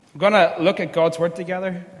We're going to look at God's Word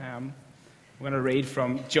together. We're going to read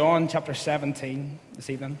from John chapter 17 this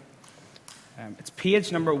evening. It's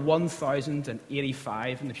page number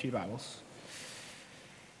 1085 in the Pew Bibles.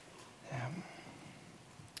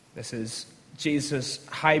 This is Jesus'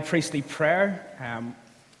 high priestly prayer,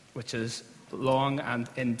 which is long and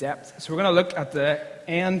in-depth. So we're going to look at the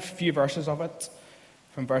end few verses of it,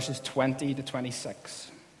 from verses 20 to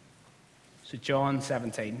 26. So John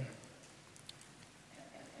 17,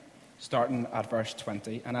 starting at verse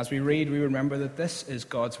 20. And as we read, we remember that this is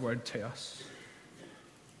God's word to us.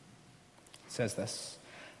 It says this: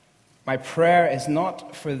 "My prayer is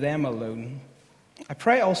not for them alone. I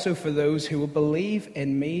pray also for those who will believe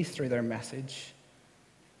in me through their message,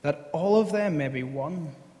 that all of them may be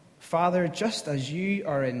one. Father, just as you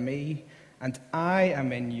are in me and I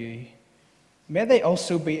am in you, may they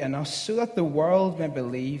also be in us, so that the world may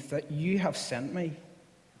believe that you have sent me.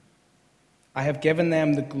 I have given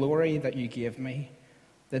them the glory that you gave me,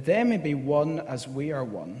 that they may be one as we are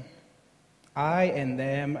one. I in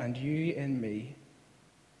them and you in me.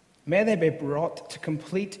 May they be brought to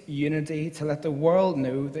complete unity, to let the world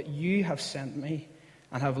know that you have sent me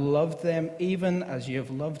and have loved them even as you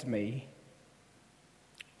have loved me.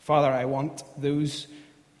 Father, I want those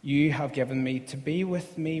you have given me to be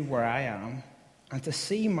with me where I am and to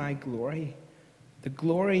see my glory, the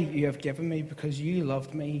glory you have given me because you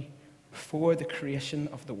loved me before the creation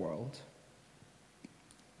of the world.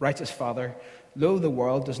 Righteous Father, though the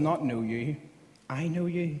world does not know you, I know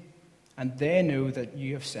you, and they know that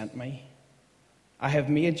you have sent me. I have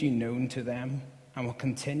made you known to them and will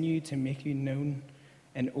continue to make you known,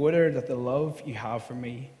 in order that the love you have for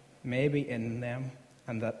me may be in them,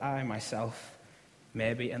 and that I myself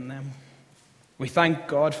may be in them." We thank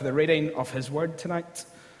God for the reading of his word tonight.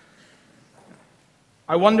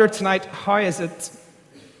 I wonder tonight, how is it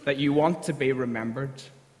that you want to be remembered?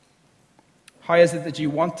 How is it that you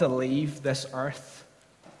want to leave this earth?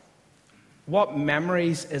 What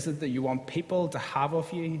memories is it that you want people to have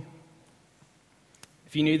of you?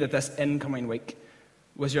 If you knew that this incoming week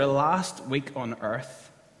was your last week on earth,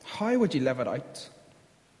 how would you live it out?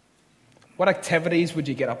 What activities would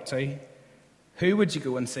you get up to? Who would you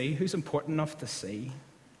go and see? Who's important enough to see?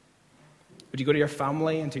 Would you go to your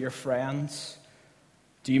family and to your friends?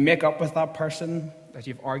 Do you make up with that person that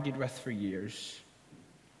you've argued with for years?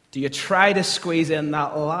 Do you try to squeeze in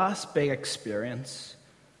that last big experience?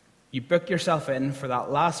 You book yourself in for that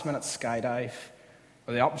last-minute skydive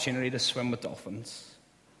or the opportunity to swim with dolphins.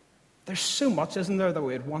 There's so much, isn't there, that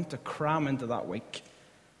we would want to cram into that week.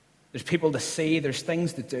 There's people to see, there's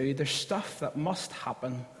things to do, there's stuff that must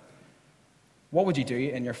happen. What would you do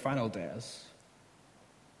in your final days?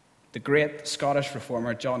 The great Scottish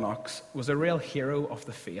reformer John Knox was a real hero of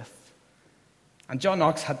the faith. And John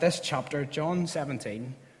Knox had this chapter, John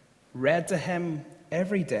 17, read to him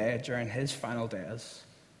every day during his final days,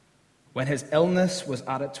 when his illness was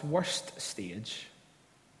at its worst stage,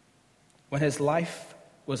 when his life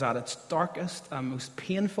was at its darkest and most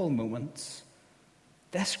painful moments.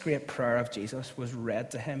 This great prayer of Jesus was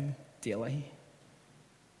read to him daily.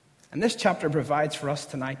 And this chapter provides for us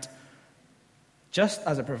tonight, just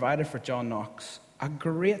as it provided for John Knox, a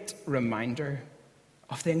great reminder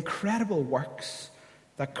of the incredible works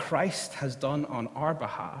that Christ has done on our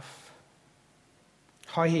behalf,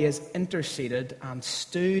 how he has interceded and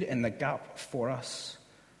stood in the gap for us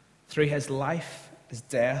through his life, his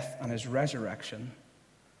death, and his resurrection.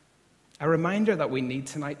 A reminder that we need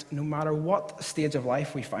tonight, no matter what stage of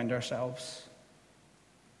life we find ourselves.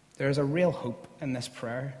 There is a real hope in this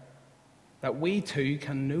prayer, that we too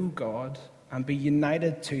can know God and be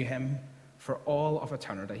united to him for all of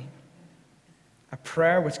eternity. A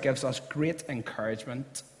prayer which gives us great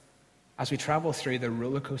encouragement as we travel through the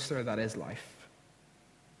roller coaster that is life.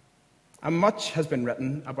 And much has been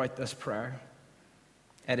written about this prayer.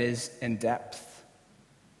 It is in depth.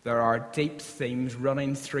 There are deep themes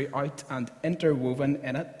running throughout and interwoven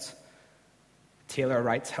in it. Taylor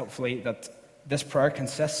writes helpfully that this prayer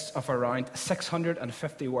consists of around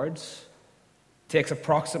 650 words. It takes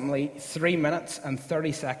approximately 3 minutes and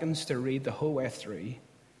 30 seconds to read the whole way through,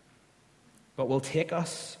 but will take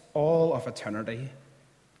us all of eternity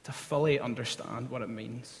to fully understand what it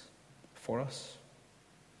means for us.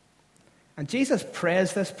 And Jesus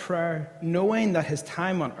prays this prayer knowing that his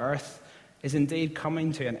time on earth is indeed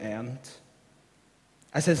coming to an end.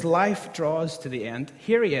 As his life draws to the end,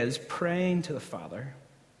 here he is praying to the Father.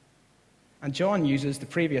 And John uses the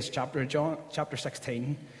previous chapter, John chapter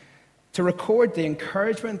 16, to record the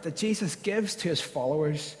encouragement that Jesus gives to his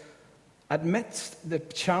followers amidst the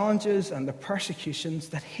challenges and the persecutions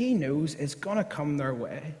that he knows is going to come their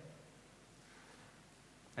way.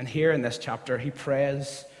 And here in this chapter, he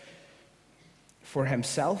prays for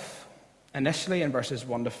himself, initially in verses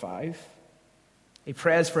 1 to 5. He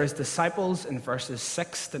prays for his disciples in verses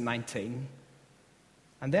 6 to 19.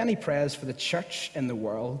 And then he prays for the church in the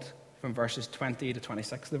world from verses 20 to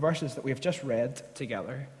 26, the verses that we have just read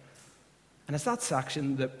together. And it's that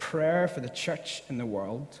section, the prayer for the church in the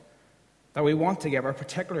world, that we want to give our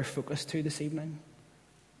particular focus to this evening.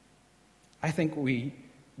 I think we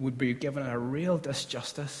would be given a real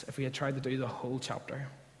disjustice if we had tried to do the whole chapter.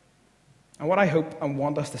 And what I hope and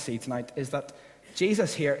want us to see tonight is that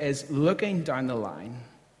Jesus here is looking down the line.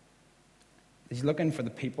 He's looking for the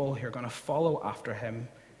people who are going to follow after him,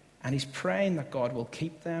 and he's praying that God will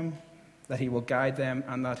keep them, that he will guide them,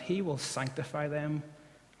 and that he will sanctify them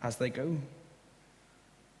as they go.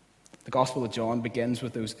 The Gospel of John begins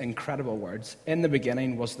with those incredible words. In the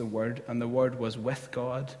beginning was the Word, and the Word was with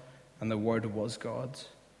God, and the Word was God.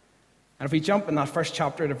 And if we jump in that first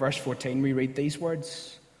chapter to verse 14, we read these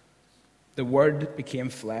words. The Word became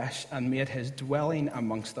flesh and made his dwelling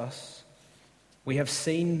amongst us. We have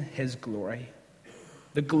seen his glory,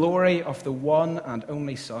 the glory of the one and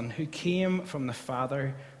only Son, who came from the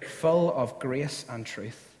Father, full of grace and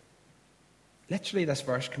truth. Literally, this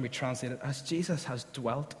verse can be translated as Jesus has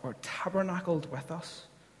dwelt or tabernacled with us.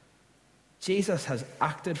 Jesus has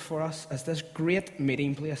acted for us as this great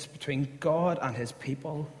meeting place between God and his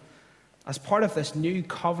people, as part of this new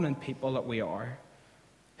covenant people that we are,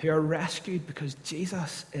 who are rescued because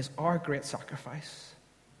Jesus is our great sacrifice.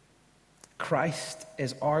 Christ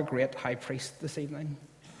is our great high priest this evening,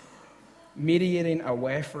 mediating a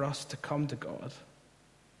way for us to come to God.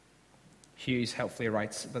 Hughes helpfully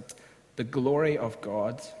writes that the glory of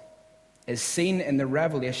God is seen in the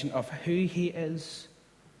revelation of who he is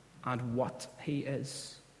and what he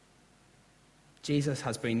is. Jesus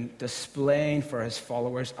has been displaying for his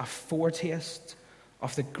followers a foretaste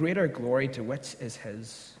of the greater glory to which is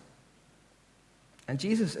his. And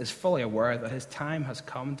Jesus is fully aware that his time has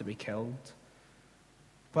come to be killed.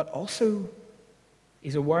 But also,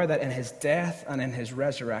 he's aware that in his death and in his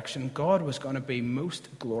resurrection, God was going to be most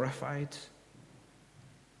glorified.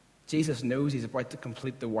 Jesus knows he's about to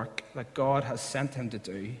complete the work that God has sent him to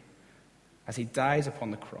do as he dies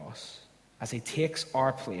upon the cross, as he takes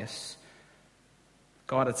our place.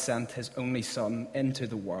 God had sent his only Son into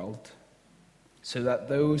the world so that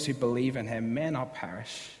those who believe in him may not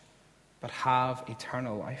perish, but have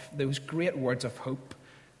eternal life. Those great words of hope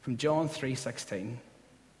from John 3:16.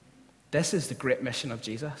 This is the great mission of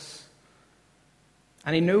Jesus.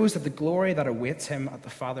 And he knows that the glory that awaits him at the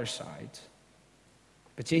Father's side.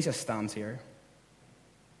 But Jesus stands here.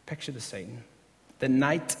 Picture the scene. The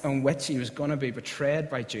night on which he was going to be betrayed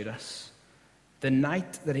by Judas. The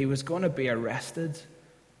night that he was going to be arrested.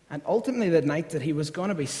 And ultimately the night that he was going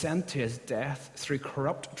to be sent to his death through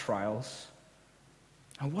corrupt trials.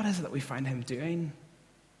 And what is it that we find him doing?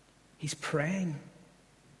 He's praying.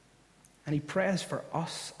 And he prays for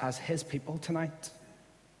us as his people tonight.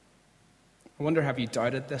 I wonder, have you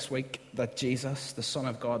doubted this week that Jesus, the Son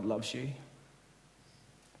of God, loves you?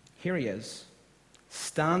 Here he is,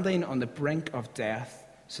 standing on the brink of death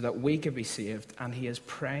so that we could be saved, and he is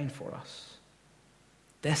praying for us.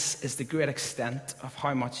 This is the great extent of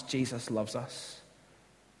how much Jesus loves us.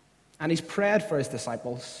 And he's prayed for his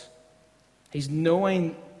disciples. He's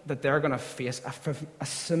knowing that they're going to face a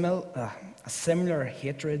similar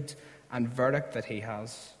hatred and verdict that he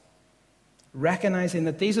has. Recognizing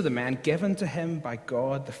that these are the men given to him by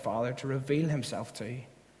God the Father to reveal himself to.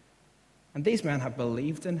 And these men have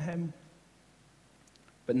believed in him.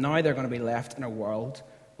 But now they're going to be left in a world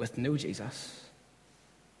with no Jesus.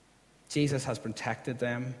 Jesus has protected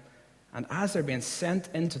them. And as they're being sent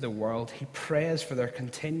into the world, he prays for their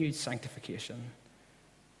continued sanctification.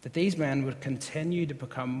 That these men would continue to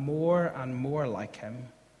become more and more like him.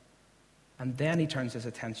 And then he turns his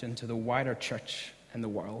attention to the wider church in the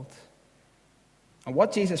world. And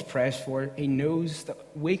what Jesus prays for, he knows that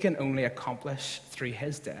we can only accomplish through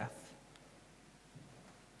his death.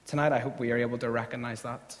 Tonight, I hope we are able to recognize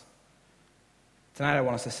that. Tonight, I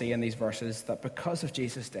want us to see in these verses that because of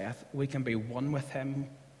Jesus' death, we can be one with him,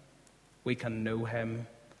 we can know him,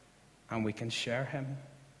 and we can share him.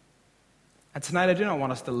 And tonight, I do not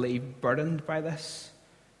want us to leave burdened by this,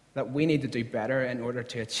 that we need to do better in order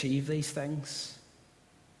to achieve these things.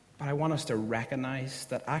 But I want us to recognize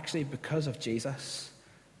that actually, because of Jesus,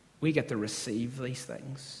 we get to receive these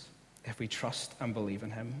things if we trust and believe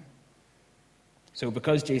in him. So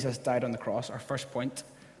because Jesus died on the cross, our first point,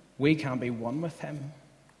 we can be one with him.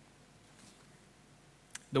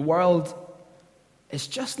 The world is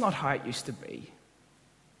just not how it used to be.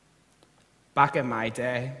 Back in my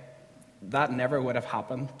day, that never would have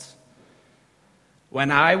happened.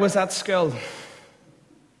 When I was at school,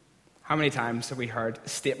 how many times have we heard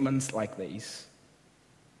statements like these?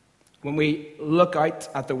 When we look out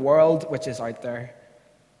at the world which is out there,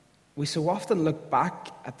 we so often look back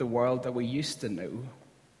at the world that we used to know,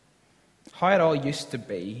 how it all used to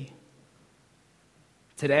be.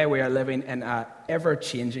 Today we are living in an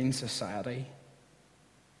ever-changing society.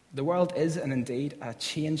 The world is, and indeed, a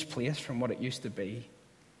changed place from what it used to be.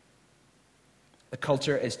 The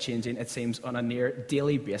culture is changing, it seems, on a near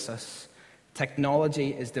daily basis. Technology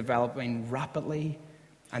is developing rapidly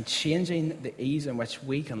and changing the ease in which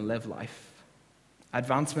we can live life.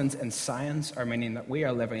 Advancements in science are meaning that we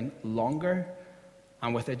are living longer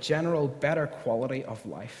and with a general better quality of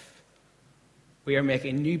life. We are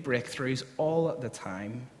making new breakthroughs all the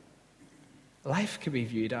time. Life could be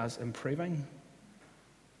viewed as improving.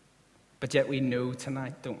 But yet we know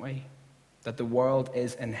tonight, don't we, that the world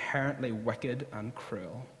is inherently wicked and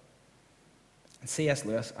cruel. And C.S.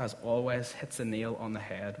 Lewis, as always, hits the nail on the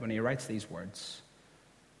head when he writes these words.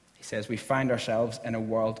 He says, we find ourselves in a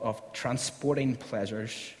world of transporting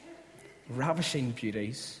pleasures, ravishing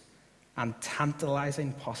beauties, and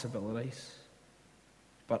tantalizing possibilities,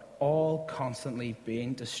 but all constantly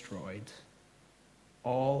being destroyed,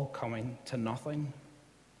 all coming to nothing.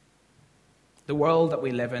 The world that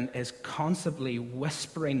we live in is constantly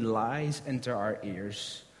whispering lies into our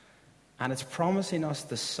ears, and it's promising us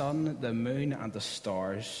the sun, the moon, and the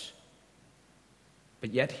stars.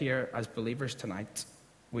 But yet here, as believers tonight,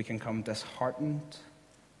 we can come disheartened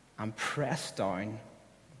and pressed down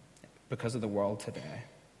because of the world today.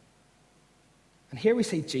 And here we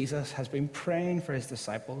see Jesus has been praying for his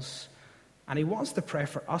disciples, and he wants to pray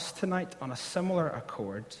for us tonight on a similar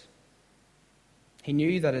accord. He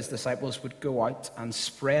knew that his disciples would go out and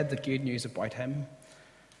spread the good news about him.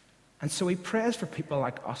 And so he prays for people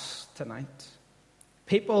like us tonight,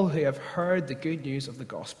 people who have heard the good news of the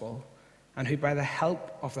gospel and who, by the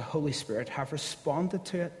help of the Holy Spirit, have responded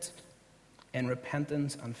to it in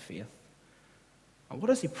repentance and faith. And what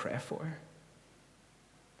does he pray for?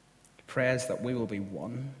 He prays that we will be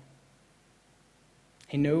one.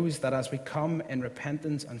 He knows that as we come in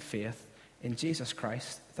repentance and faith in Jesus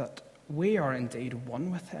Christ, that we are indeed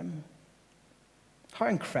one with him. How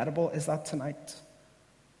incredible is that tonight?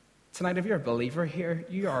 Tonight, if you're a believer here,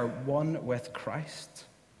 you are one with Christ.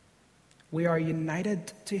 We are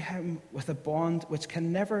united to him with a bond which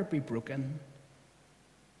can never be broken.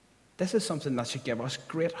 This is something that should give us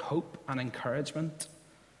great hope and encouragement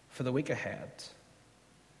for the week ahead.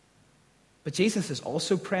 But Jesus is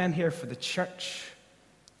also praying here for the church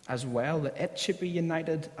as well, that it should be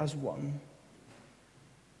united as one.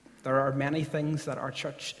 There are many things that our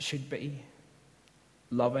church should be: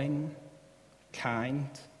 loving, kind,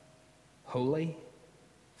 holy,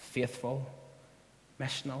 faithful,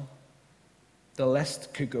 missional. The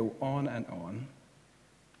list could go on and on.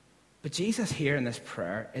 But Jesus here in this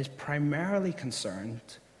prayer is primarily concerned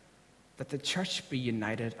that the church be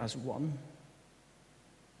united as one.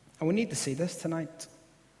 And we need to see this tonight,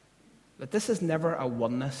 that this is never a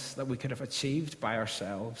oneness that we could have achieved by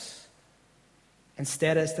ourselves.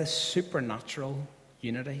 Instead, it's this supernatural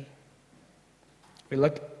unity. We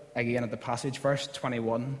look again at the passage, verse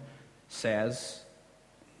 21 says,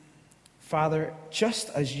 Father, just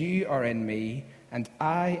as you are in me and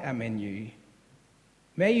I am in you,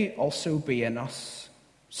 may you also be in us,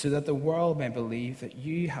 so that the world may believe that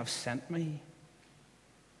you have sent me.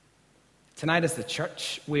 Tonight as the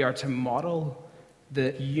church, we are to model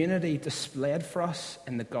the unity displayed for us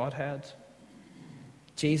in the Godhead.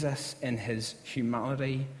 Jesus, in his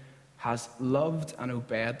humanity, has loved and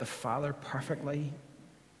obeyed the Father perfectly.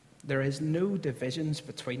 There is no divisions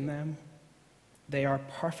between them. They are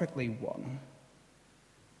perfectly one.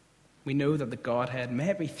 We know that the Godhead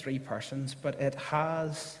may be three persons, but it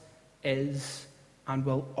has, is, and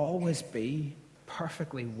will always be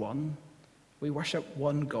perfectly one. We worship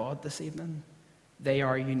one God this evening. They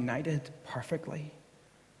are united perfectly.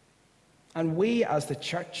 And we as the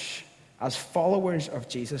church, as followers of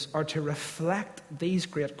Jesus, are to reflect these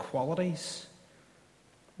great qualities.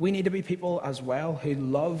 We need to be people as well who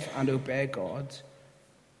love and obey God.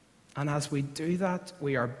 And as we do that,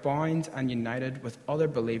 we are bound and united with other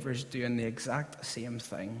believers doing the exact same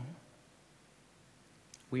thing.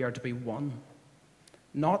 We are to be one,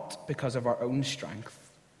 not because of our own strength,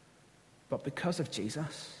 but because of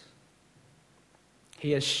Jesus.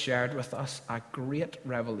 He has shared with us a great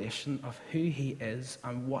revelation of who he is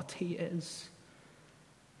and what he is.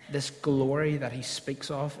 This glory that he speaks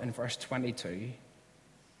of in verse 22.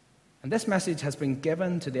 And this message has been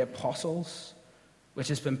given to the apostles which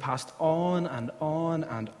has been passed on and on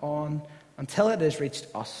and on until it has reached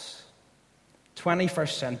us,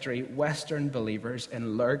 21st century Western believers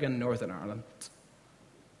in Lurgan, Northern Ireland,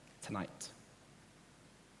 tonight.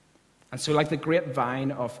 And so, like the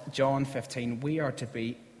grapevine of John 15, we are to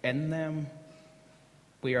be in them.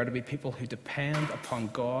 We are to be people who depend upon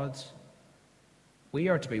God. We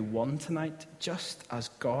are to be one tonight, just as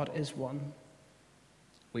God is one.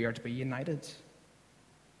 We are to be united.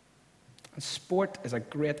 And sport is a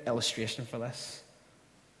great illustration for this.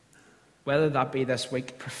 Whether that be this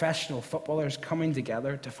week, professional footballers coming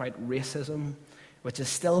together to fight racism, which is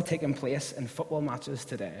still taking place in football matches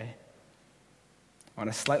today. On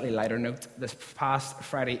a slightly lighter note, this past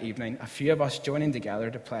Friday evening, a few of us joining together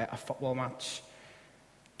to play a football match.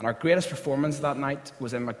 And our greatest performance that night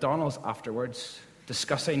was in McDonald's afterwards,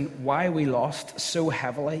 discussing why we lost so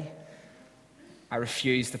heavily. I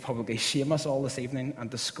refuse to publicly shame us all this evening and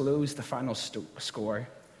disclose the final score.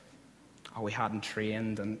 Oh, we hadn't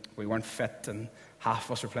trained and we weren't fit, and half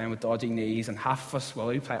of us were playing with dodgy knees, and half of us, well,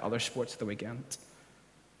 we play other sports at the weekend.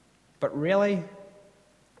 But really,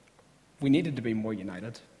 we needed to be more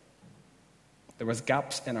united. There was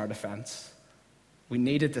gaps in our defence. We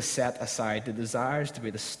needed to set aside the desires to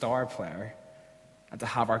be the star player and to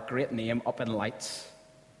have our great name up in lights.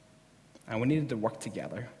 And we needed to work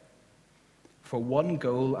together for one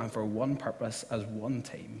goal and for one purpose as one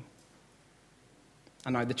team.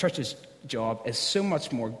 And now the church's job is so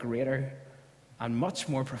much more greater and much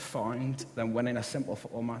more profound than winning a simple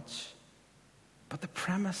football match. But the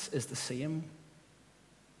premise is the same.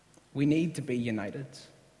 We need to be united.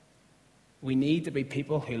 We need to be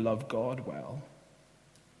people who love God well.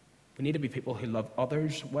 We need to be people who love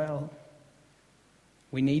others well.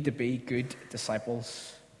 We need to be good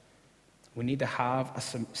disciples. We need to have a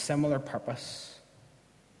similar purpose.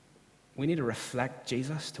 We need to reflect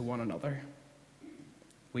Jesus to one another.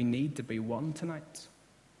 We need to be one tonight.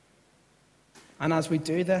 And as we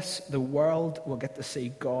do this, the world will get to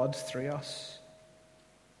see God through us.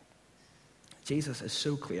 Jesus is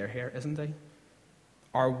so clear here, isn't he?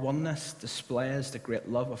 Our oneness displays the great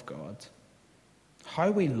love of God.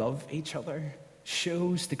 How we love each other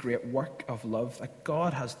shows the great work of love that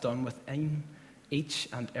God has done within each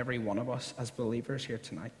and every one of us as believers here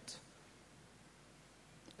tonight.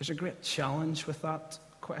 There's a great challenge with that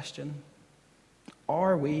question.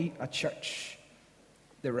 Are we a church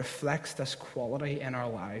that reflects this quality in our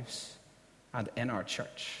lives and in our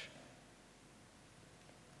church?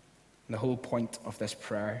 And the whole point of this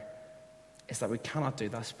prayer is that we cannot do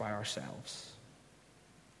this by ourselves.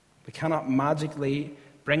 We cannot magically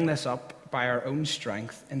bring this up by our own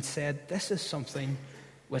strength. Instead, this is something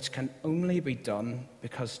which can only be done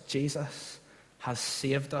because Jesus has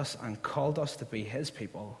saved us and called us to be his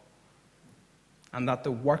people. And that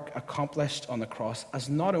the work accomplished on the cross has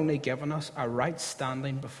not only given us a right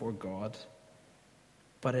standing before God,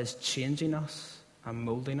 but is changing us and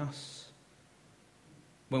molding us.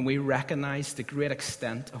 When we recognize the great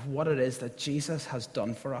extent of what it is that Jesus has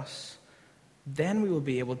done for us, then we will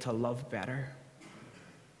be able to love better.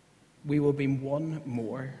 We will be one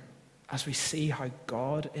more as we see how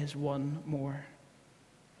God is one more.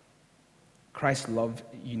 Christ's love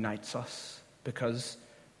unites us because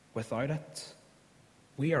without it,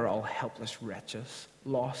 we are all helpless wretches,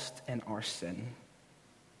 lost in our sin.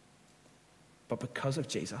 But because of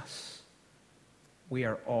Jesus, we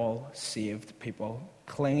are all saved people,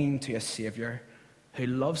 clinging to a Savior who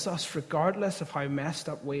loves us regardless of how messed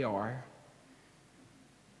up we are.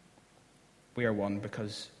 We are one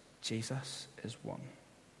because Jesus is one.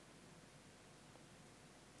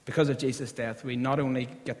 Because of Jesus' death, we not only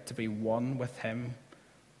get to be one with him,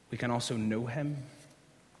 we can also know him.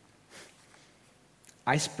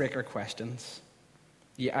 Icebreaker questions.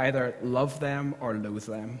 You either love them or loathe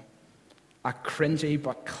them. A cringy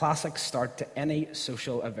but classic start to any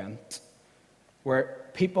social event where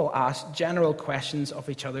people ask general questions of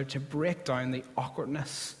each other to break down the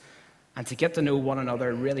awkwardness and to get to know one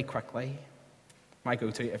another really quickly. My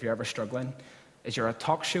go-to, if you're ever struggling, is you're a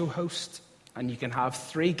talk show host and you can have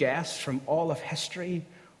 3 guests from all of history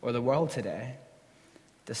or the world today.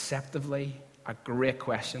 Deceptively, a great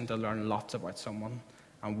question to learn lots about someone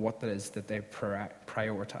and what it is that they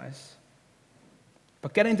prioritize.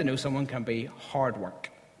 But getting to know someone can be hard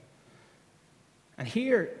work. And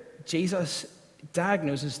here, Jesus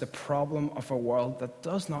diagnoses the problem of a world that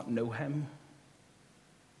does not know him.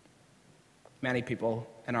 Many people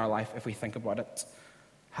in our life, if we think about it,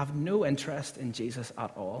 have no interest in Jesus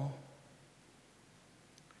at all.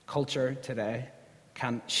 Culture today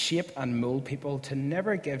can shape and mold people to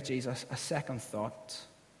never give Jesus a second thought.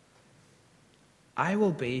 I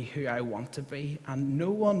will be who I want to be, and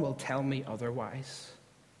no one will tell me otherwise.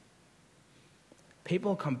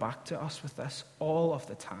 People come back to us with this all of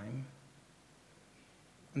the time.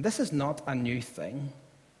 And this is not a new thing.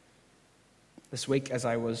 This week, as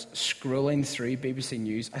I was scrolling through BBC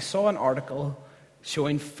News, I saw an article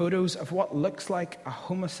showing photos of what looks like a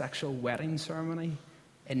homosexual wedding ceremony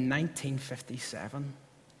in 1957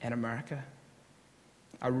 in America.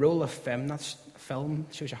 A roll of film, that film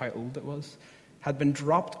shows you how old it was, had been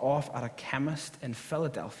dropped off at a chemist in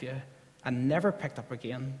Philadelphia and never picked up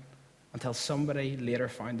again until somebody later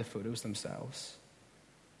found the photos themselves.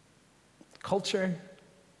 Culture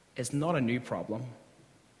is not a new problem.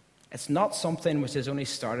 It's not something which has only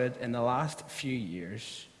started in the last few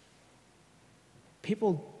years.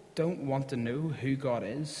 People don't want to know who God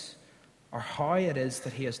is or how it is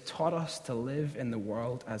that he has taught us to live in the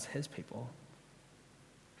world as his people.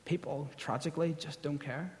 People, tragically, just don't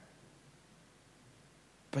care.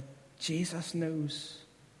 But Jesus knows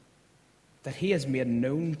that he has made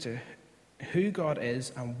known to who God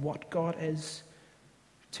is and what God is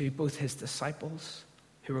to both his disciples,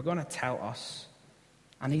 who are going to tell us.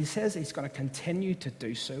 And he says he's going to continue to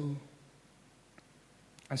do so.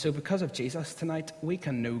 And so because of Jesus tonight, we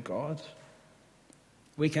can know God.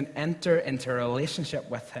 We can enter into a relationship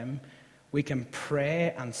with him. We can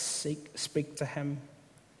pray and speak to him.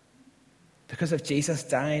 Because of Jesus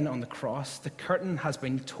dying on the cross, the curtain has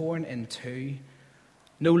been torn in two.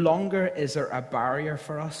 No longer is there a barrier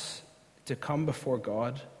for us to come before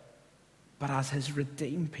God, but as his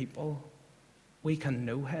redeemed people, we can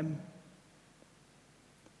know him.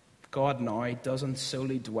 God now doesn't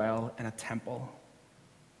solely dwell in a temple.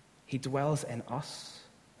 He dwells in us.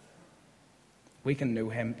 We can know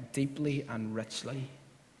him deeply and richly.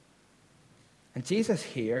 And Jesus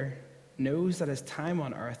here knows that his time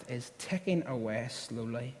on earth is ticking away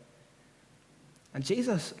slowly. And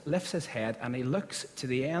Jesus lifts his head and he looks to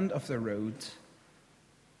the end of the road.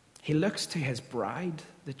 He looks to his bride,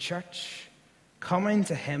 the church, coming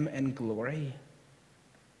to him in glory.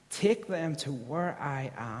 Take them to where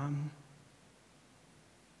I am.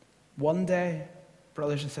 One day,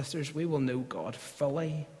 brothers and sisters, we will know God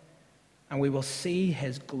fully, and we will see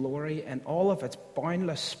his glory in all of its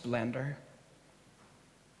boundless splendor.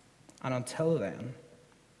 And until then,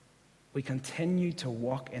 we continue to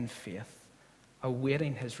walk in faith,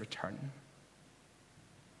 awaiting his return.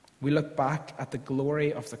 We look back at the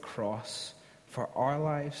glory of the cross for our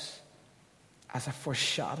lives as a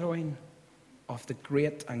foreshadowing of the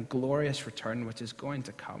great and glorious return which is going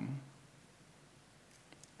to come.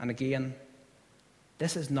 And again,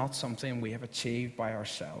 this is not something we have achieved by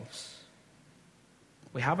ourselves.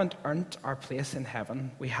 We haven't earned our place in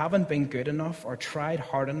heaven. We haven't been good enough or tried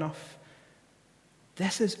hard enough.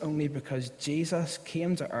 This is only because Jesus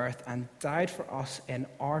came to earth and died for us in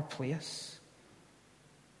our place.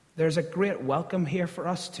 There's a great welcome here for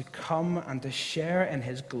us to come and to share in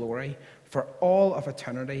his glory for all of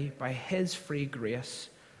eternity by his free grace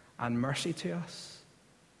and mercy to us.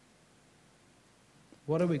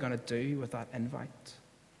 What are we going to do with that invite?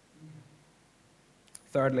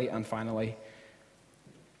 Thirdly and finally,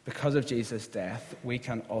 because of Jesus' death, we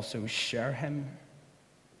can also share him.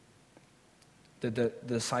 The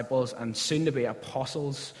disciples and soon-to-be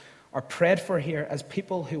apostles are prayed for here as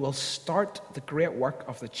people who will start the great work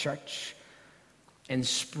of the church in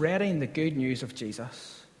spreading the good news of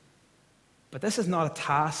Jesus. But this is not a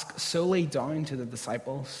task solely down to the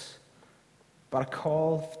disciples, but a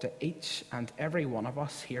call to each and every one of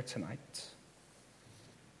us here tonight.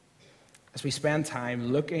 As we spend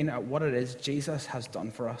time looking at what it is Jesus has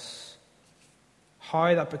done for us,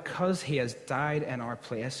 how that because he has died in our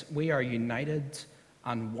place, we are united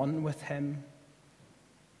and one with him,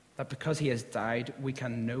 that because he has died, we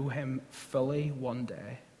can know him fully one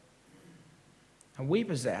day. And we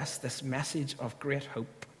possess this message of great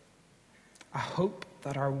hope, a hope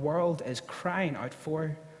that our world is crying out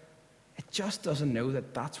for. It just doesn't know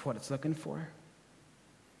that that's what it's looking for.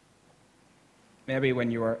 Maybe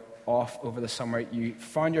when you were off over the summer, you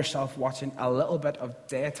found yourself watching a little bit of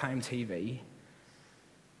daytime TV.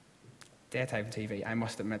 Daytime TV, I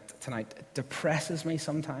must admit, tonight, it depresses me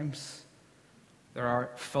sometimes. They are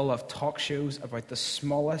full of talk shows about the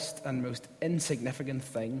smallest and most insignificant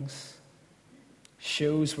things.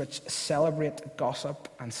 Shows which celebrate gossip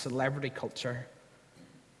and celebrity culture.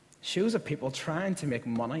 Shows of people trying to make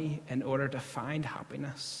money in order to find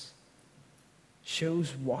happiness.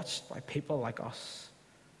 Shows watched by people like us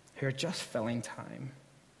who are just filling time.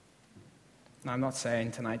 Now, I'm not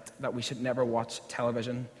saying tonight that we should never watch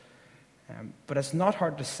television, but it's not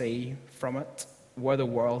hard to see from it where the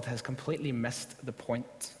world has completely missed the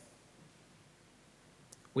point.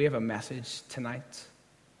 we have a message tonight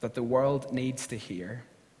that the world needs to hear.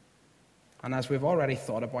 And as we've already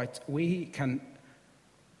thought about, we can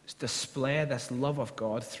display this love of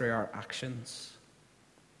God through our actions.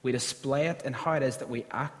 We display it in how it is that we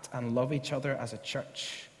act and love each other as a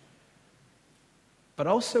church. But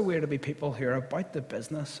also we're to be people who are about the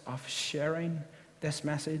business of sharing this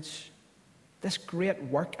message, this great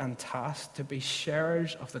work and task to be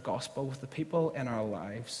sharers of the gospel with the people in our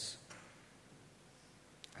lives.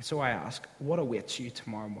 And so I ask, what awaits you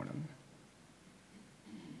tomorrow morning?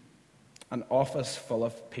 An office full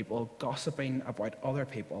of people gossiping about other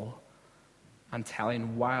people and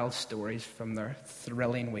telling wild stories from their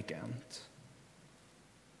thrilling weekend.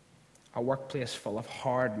 A workplace full of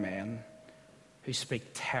hard men who speak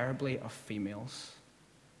terribly of females.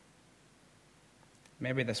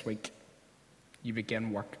 Maybe this week you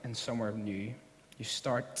begin work in somewhere new. You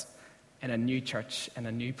start in a new church, in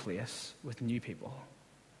a new place, with new people.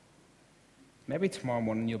 Maybe tomorrow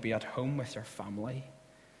morning you'll be at home with your family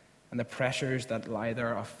and the pressures that lie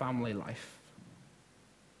there of family life.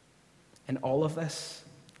 In all of this,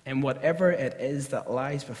 in whatever it is that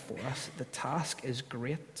lies before us, the task is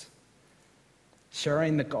great.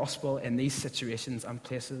 Sharing the gospel in these situations and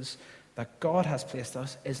places that God has placed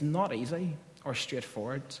us is not easy or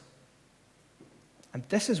straightforward. And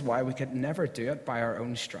this is why we could never do it by our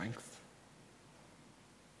own strength.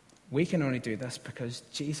 We can only do this because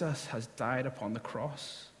Jesus has died upon the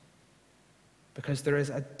cross. Because there is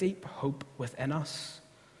a deep hope within us,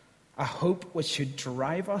 a hope which should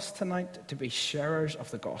drive us tonight to be sharers of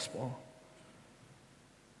the gospel.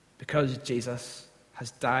 Because Jesus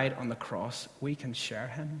has died on the cross, we can share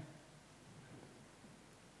him.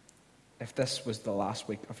 If this was the last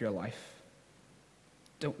week of your life,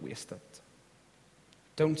 don't waste it.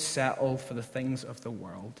 Don't settle for the things of the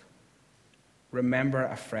world. Remember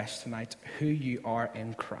afresh tonight who you are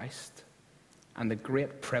in Christ and the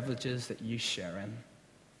great privileges that you share in.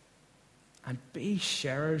 And be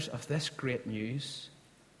sharers of this great news.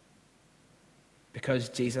 Because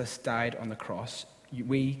Jesus died on the cross,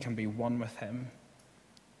 we can be one with him,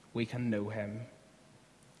 we can know him,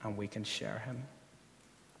 and we can share him.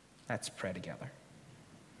 Let's pray together.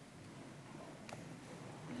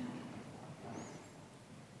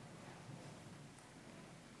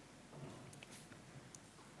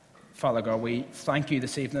 Father God, we thank you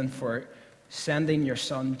this evening for sending your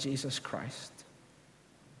Son, Jesus Christ.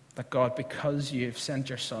 That God, because you've sent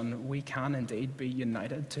your Son, we can indeed be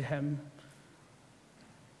united to him.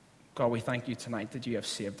 God, we thank you tonight that you have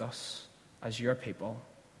saved us as your people.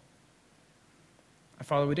 And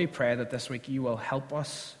Father, we do pray that this week you will help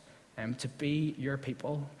us to be your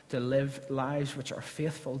people, to live lives which are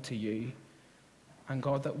faithful to you. And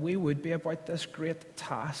God, that we would be about this great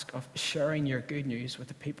task of sharing your good news with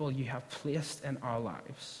the people you have placed in our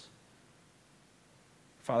lives.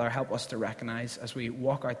 Father, help us to recognize as we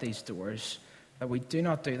walk out these doors that we do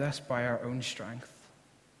not do this by our own strength.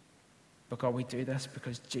 But God, we do this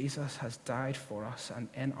because Jesus has died for us and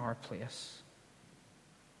in our place.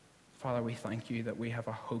 Father, we thank you that we have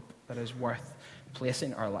a hope that is worth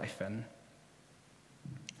placing our life in.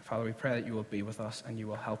 Father, we pray that you will be with us and you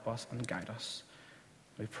will help us and guide us.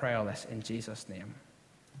 We pray all this in Jesus' name.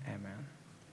 Amen.